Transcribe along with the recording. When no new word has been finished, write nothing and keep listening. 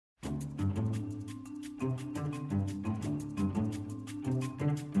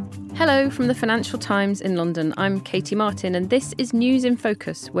Hello from the Financial Times in London. I'm Katie Martin, and this is News in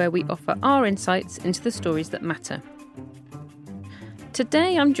Focus, where we offer our insights into the stories that matter.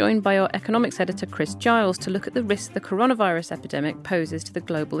 Today, I'm joined by our economics editor, Chris Giles, to look at the risks the coronavirus epidemic poses to the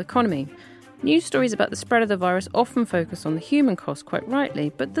global economy. News stories about the spread of the virus often focus on the human cost, quite rightly,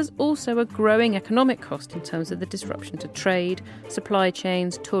 but there's also a growing economic cost in terms of the disruption to trade, supply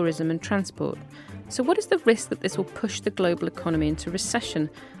chains, tourism and transport. So what is the risk that this will push the global economy into recession?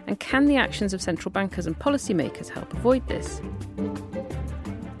 And can the actions of central bankers and policymakers help avoid this?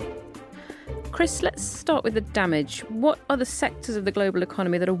 Chris, let's start with the damage. What are the sectors of the global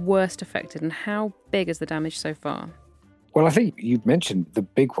economy that are worst affected, and how big is the damage so far? Well, I think you mentioned the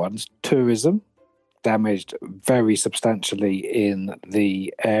big ones. Tourism, damaged very substantially in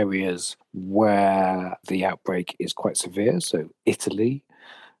the areas where the outbreak is quite severe. So Italy,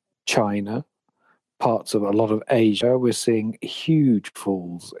 China, parts of a lot of Asia, we're seeing huge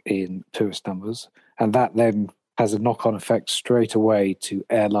falls in tourist numbers. And that then has a knock-on effect straight away to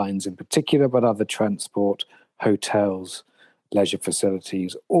airlines in particular, but other transport, hotels, leisure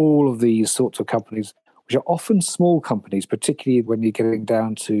facilities, all of these sorts of companies, which are often small companies, particularly when you're getting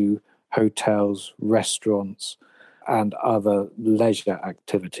down to hotels, restaurants, and other leisure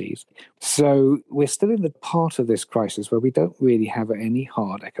activities. So we're still in the part of this crisis where we don't really have any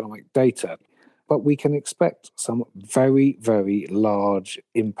hard economic data, but we can expect some very, very large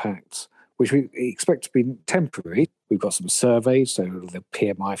impacts, which we expect to be temporary. We've got some surveys, so the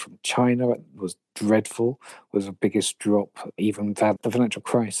PMI from China was dreadful, was the biggest drop even than the financial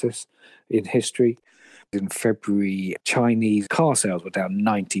crisis in history. In February, Chinese car sales were down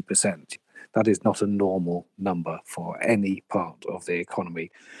 90%. That is not a normal number for any part of the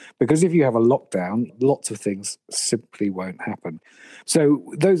economy. Because if you have a lockdown, lots of things simply won't happen. So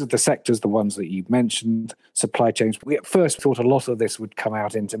those are the sectors, the ones that you mentioned, supply chains. We at first thought a lot of this would come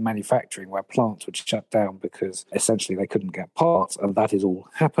out into manufacturing, where plants would shut down because essentially they couldn't get parts, and that is all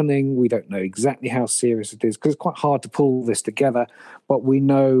happening. We don't know exactly how serious it is because it's quite hard to pull this together, but we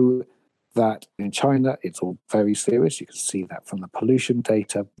know that in China, it's all very serious. You can see that from the pollution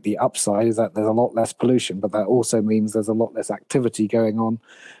data. The upside is that there's a lot less pollution, but that also means there's a lot less activity going on.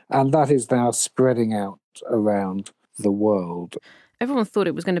 And that is now spreading out around the world. Everyone thought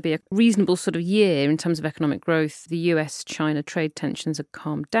it was going to be a reasonable sort of year in terms of economic growth. The US-China trade tensions had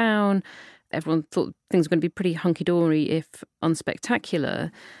calmed down. Everyone thought things were going to be pretty hunky-dory, if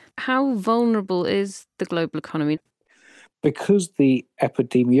unspectacular. How vulnerable is the global economy? Because the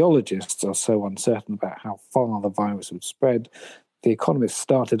epidemiologists are so uncertain about how far the virus would spread, the economists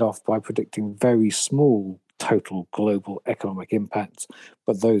started off by predicting very small total global economic impacts,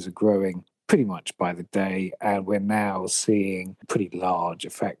 but those are growing pretty much by the day, and we're now seeing pretty large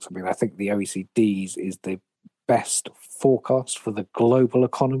effects. I mean, I think the OECD's is the best forecast for the global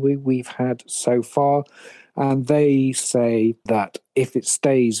economy we've had so far, and they say that if it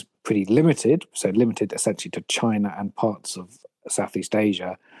stays pretty limited, so limited essentially to China and parts of Southeast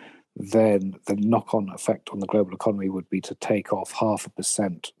Asia, then the knock-on effect on the global economy would be to take off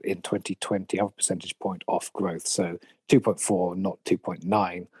 0.5% in 2020, half a percentage point off growth. So 2.4, not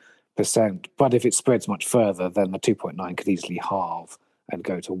 2.9%. But if it spreads much further, then the 2.9 could easily halve and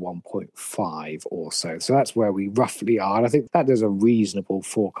go to 1.5 or so. So that's where we roughly are. And I think that is a reasonable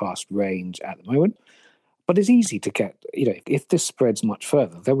forecast range at the moment. But it's easy to get, if this spreads much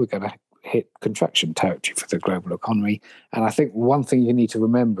further, then we're going to hit contraction territory for the global economy. And I think one thing you need to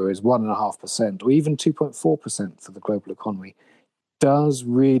remember is 1.5% or even 2.4% for the global economy does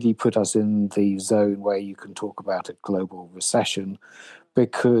really put us in the zone where you can talk about a global recession,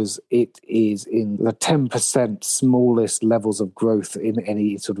 because it is in the 10% smallest levels of growth in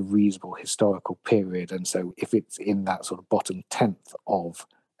any sort of reasonable historical period. And so if it's in that sort of bottom 10th of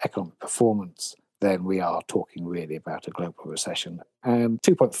economic performance, then we are talking really about a global recession. And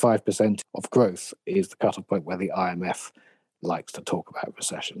 2.5% of growth is the cutoff point where the IMF likes to talk about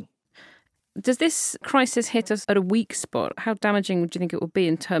recession. Does this crisis hit us at a weak spot? How damaging would you think it would be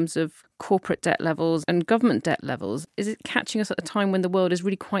in terms of corporate debt levels and government debt levels? Is it catching us at a time when the world is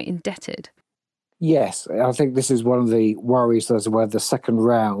really quite indebted? Yes, I think this is one of the worries as where the second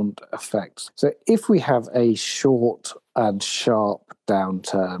round affects. So if we have a short and sharp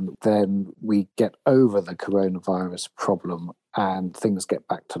downturn, then we get over the coronavirus problem and things get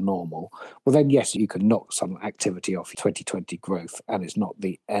back to normal. Well, then, yes, you can knock some activity off 2020 growth, and it's not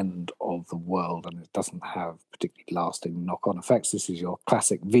the end of the world, and it doesn't have particularly lasting knock-on effects. This is your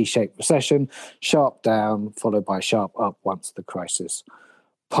classic V-shaped recession, sharp down, followed by sharp up once the crisis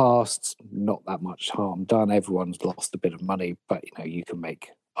passed. Not that much harm done. Everyone's lost a bit of money, but you can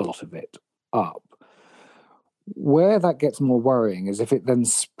make a lot of it up. Where that gets more worrying is if it then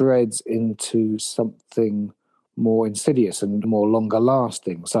spreads into something more insidious and more longer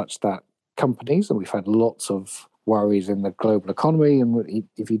lasting, such that companies, and we've had lots of worries in the global economy, and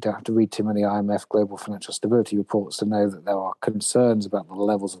if you don't have to read too many IMF global financial stability reports to know that there are concerns about the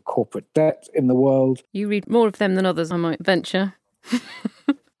levels of corporate debt in the world. You read more of them than others, I might venture.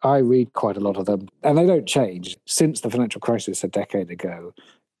 I read quite a lot of them, and they don't change. Since the financial crisis a decade ago,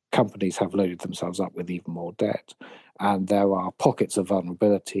 companies have loaded themselves up with even more debt. And there are pockets of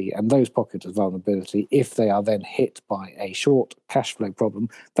vulnerability. And those pockets of vulnerability, if they are then hit by a short cash flow problem,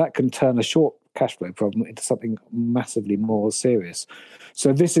 that can turn a short cash flow problem into something massively more serious.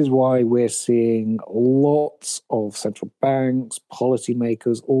 So this is why we're seeing lots of central banks,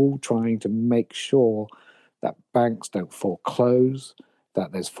 policymakers, all trying to make sure that banks don't foreclose,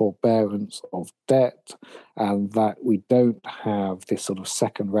 that there's forbearance of debt, and that we don't have this sort of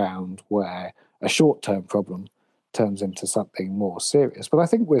second round where a short-term problem turns into something more serious. But I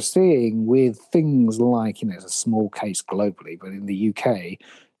think we're seeing with things like, it's a small case globally, but in the UK,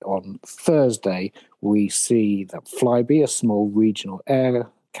 on Thursday, we see that Flybe, a small regional air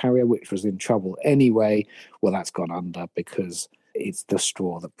carrier, which was in trouble anyway, well, that's gone under because it's the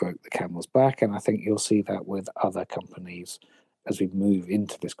straw that broke the camel's back. And I think you'll see that with other companies as we move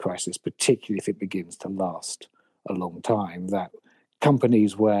into this crisis, particularly if it begins to last a long time, that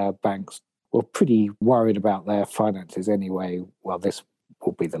companies where banks were pretty worried about their finances anyway, well, this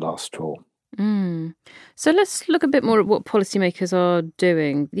will be the last straw. So let's look a bit more at what policymakers are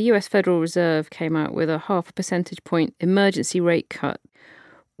doing. The US Federal Reserve came out with a 0.5 percentage point emergency rate cut.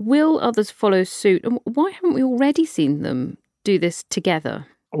 Will others follow suit? And why haven't we already seen them do this together?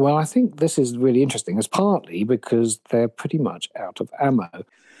 Well, I think this is really interesting. It's partly because they're pretty much out of ammo.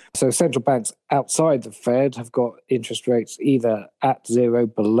 So central banks outside the Fed have got interest rates either at zero,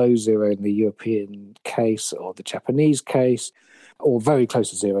 below zero in the European case or the Japanese case, or very close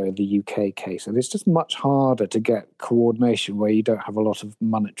to zero in the UK case. And it's just much harder to get coordination where you don't have a lot of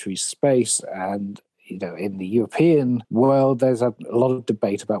monetary space. And, in the European world, there's a lot of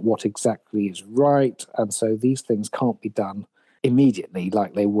debate about what exactly is right. And so these things can't be done immediately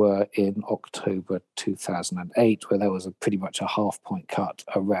like they were in October 2008, where there was pretty much a 0.5 point cut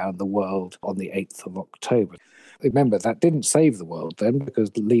around the world on the 8th of October. Remember, that didn't save the world then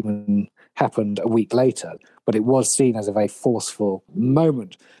because Lehman happened a week later, but it was seen as a very forceful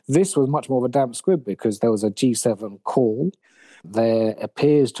moment. This was much more of a damp squib because there was a G7 call. There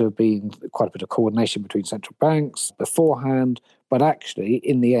appears to have been quite a bit of coordination between central banks beforehand, but actually,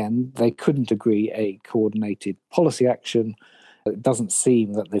 in the end, they couldn't agree a coordinated policy action. It doesn't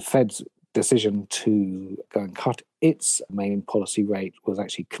seem that the Fed's decision to go and cut its main policy rate was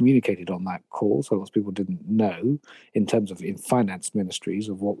actually communicated on that call, so lots of people didn't know in terms of in finance ministries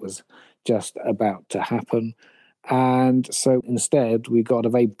of what was just about to happen. And so instead, we got a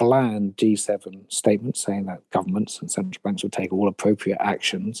very bland G7 statement saying that governments and central banks would take all appropriate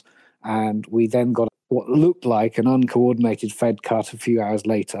actions. And we then got what looked like an uncoordinated Fed cut a few hours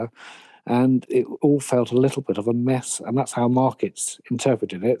later. And it all felt a little bit of a mess. And that's how markets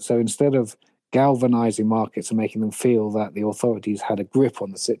interpreted it. So instead of galvanizing markets and making them feel that the authorities had a grip on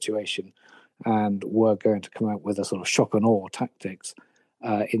the situation and were going to come out with a sort of shock and awe tactics,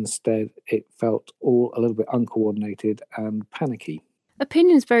 instead, it felt all a little bit uncoordinated and panicky.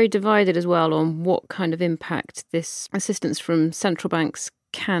 Opinions very divided as well on what kind of impact this assistance from central banks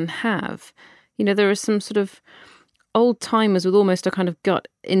can have. There are some sort of old-timers with almost a kind of gut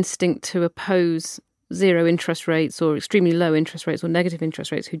instinct to oppose zero interest rates or extremely low interest rates or negative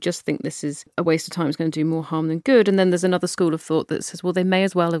interest rates who just think this is a waste of time, it's going to do more harm than good. And then there's another school of thought that says, well, they may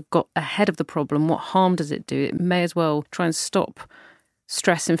as well have got ahead of the problem. What harm does it do? It may as well try and stop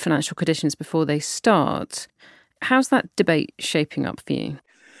stress in financial conditions before they start. How's that debate shaping up for you?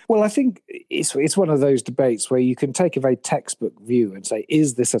 Well, I think it's one of those debates where you can take a very textbook view and say,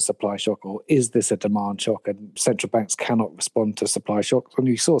 is this a supply shock or is this a demand shock? And central banks cannot respond to supply shocks. And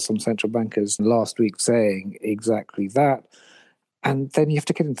you saw some central bankers last week saying exactly that. And then you have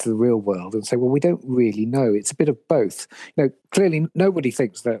to get into the real world and say, well, we don't really know. It's a bit of both. Clearly nobody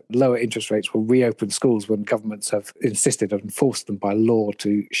thinks that lower interest rates will reopen schools when governments have insisted and forced them by law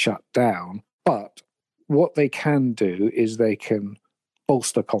to shut down. But what they can do is they can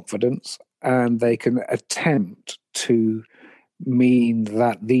bolster confidence and they can attempt to mean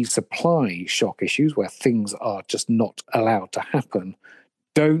that these supply shock issues where things are just not allowed to happen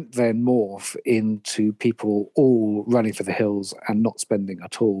don't then morph into people all running for the hills and not spending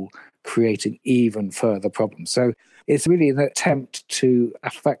at all, creating even further problems. So it's really an attempt to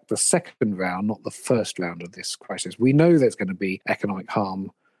affect the second round, not the first round of this crisis. We know there's going to be economic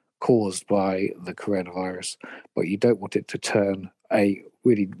harm caused by the coronavirus, but you don't want it to turn a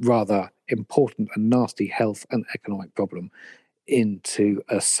really rather important and nasty health and economic problem into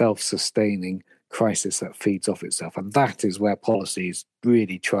a self-sustaining crisis that feeds off itself. And that is where policy is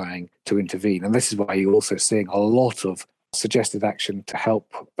really trying to intervene. And this is why you're also seeing a lot of suggested action to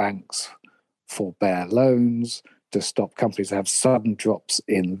help banks forbear loans, to stop companies that have sudden drops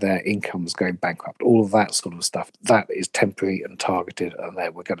in their incomes going bankrupt, all of that sort of stuff. That is temporary and targeted, and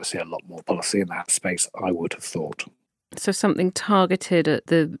there we're going to see a lot more policy in that space, I would have thought. So something targeted at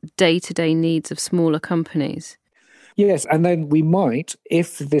the day-to-day needs of smaller companies? Yes, and then we might,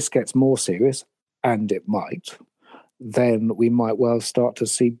 if this gets more serious, and it might, then we might well start to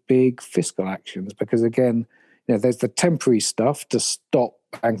see big fiscal actions, because again, there's the temporary stuff to stop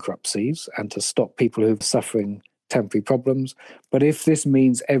bankruptcies and to stop people who are suffering temporary problems. But if this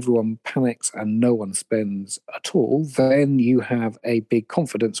means everyone panics and no one spends at all, then you have a big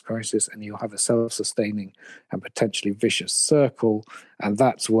confidence crisis and you'll have a self-sustaining and potentially vicious circle. And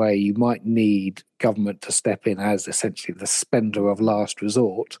that's where you might need government to step in as essentially the spender of last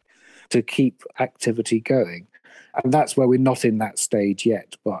resort to keep activity going. And that's where we're not in that stage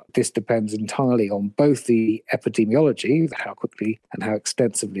yet. But this depends entirely on both the epidemiology, how quickly and how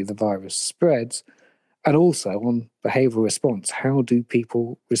extensively the virus spreads, and also on behavioural response. How do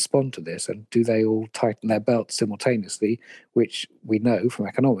people respond to this? And do they all tighten their belts simultaneously, which we know from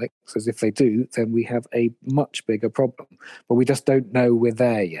economics, as if they do, then we have a much bigger problem. But we just don't know we're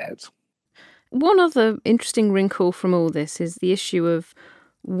there yet. One other interesting wrinkle from all this is the issue of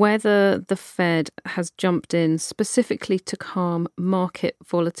whether the Fed has jumped in specifically to calm market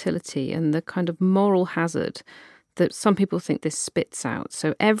volatility and the kind of moral hazard that some people think this spits out.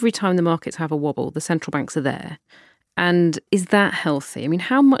 So every time the markets have a wobble, the central banks are there. And is that healthy? I mean,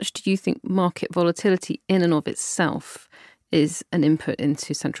 how much do you think market volatility in and of itself is an input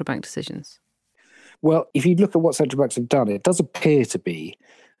into central bank decisions? Well, if you look at what central banks have done, it does appear to be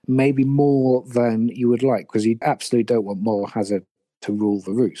maybe more than you would like, because you absolutely don't want moral hazard to rule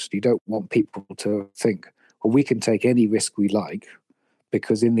the roost. You don't want people to think, well, we can take any risk we like,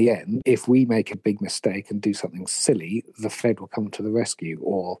 because in the end, if we make a big mistake and do something silly, the Fed will come to the rescue,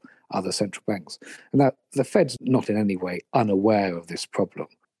 or other central banks. And that the Fed's not in any way unaware of this problem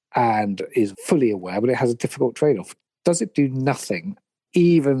and is fully aware, but it has a difficult trade-off. Does it do nothing,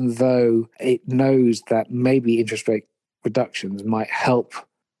 even though it knows that maybe interest rate reductions might help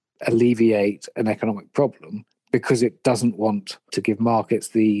alleviate an economic problem, because it doesn't want to give markets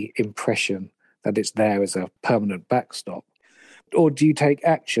the impression that it's there as a permanent backstop? Or do you take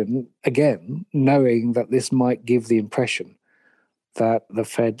action, again, knowing that this might give the impression that the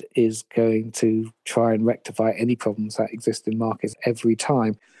Fed is going to try and rectify any problems that exist in markets every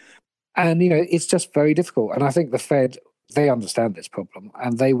time? And, it's just very difficult. And I think the Fed, they understand this problem,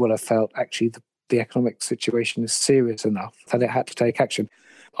 and they will have felt actually the economic situation is serious enough that it had to take action.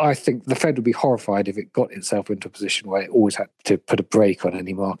 I think the Fed would be horrified if it got itself into a position where it always had to put a brake on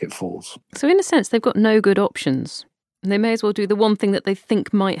any market falls. So in a sense, they've got no good options. And they may as well do the one thing that they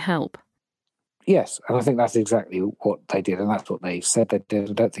think might help. Yes, and I think that's exactly what they did, and that's what they said they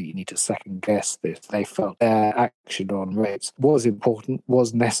did. I don't think you need to second guess this. They felt their action on rates was important,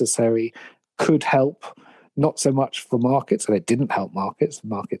 was necessary, could help, not so much for markets, and it didn't help markets.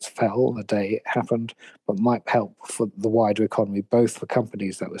 Markets fell on the day it happened, but might help for the wider economy, both for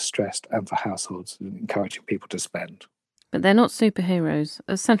companies that were stressed and for households, encouraging people to spend. But they're not superheroes,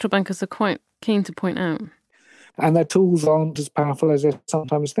 as central bankers are quite keen to point out. And their tools aren't as powerful as they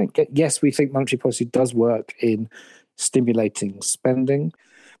sometimes think. Yes, we think monetary policy does work in stimulating spending,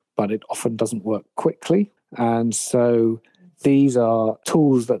 but it often doesn't work quickly. And so these are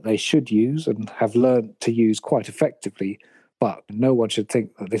tools that they should use and have learned to use quite effectively. But no one should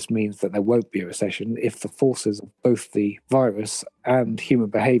think that this means that there won't be a recession. If the forces of both the virus and human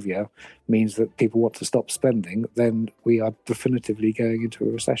behaviour means that people want to stop spending, then we are definitively going into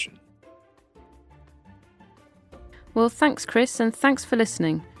a recession. Well, thanks, Chris, and thanks for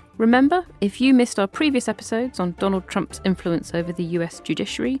listening. Remember, if you missed our previous episodes on Donald Trump's influence over the US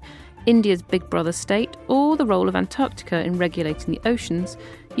judiciary, India's big brother state, or the role of Antarctica in regulating the oceans,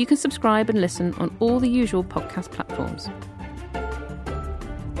 you can subscribe and listen on all the usual podcast platforms.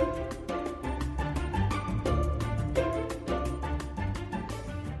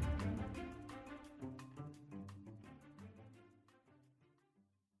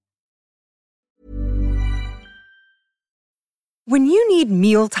 When you need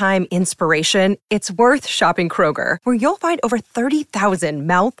mealtime inspiration, it's worth shopping Kroger, where you'll find over 30,000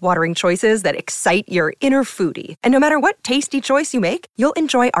 mouth-watering choices that excite your inner foodie. And no matter what tasty choice you make, you'll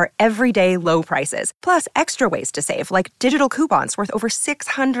enjoy our everyday low prices, plus extra ways to save, like digital coupons worth over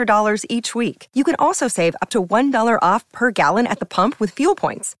 $600 each week. You can also save up to $1 off per gallon at the pump with fuel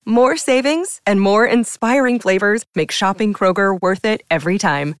points. More savings and more inspiring flavors make shopping Kroger worth it every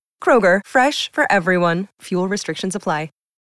time. Kroger, fresh for everyone. Fuel restrictions apply.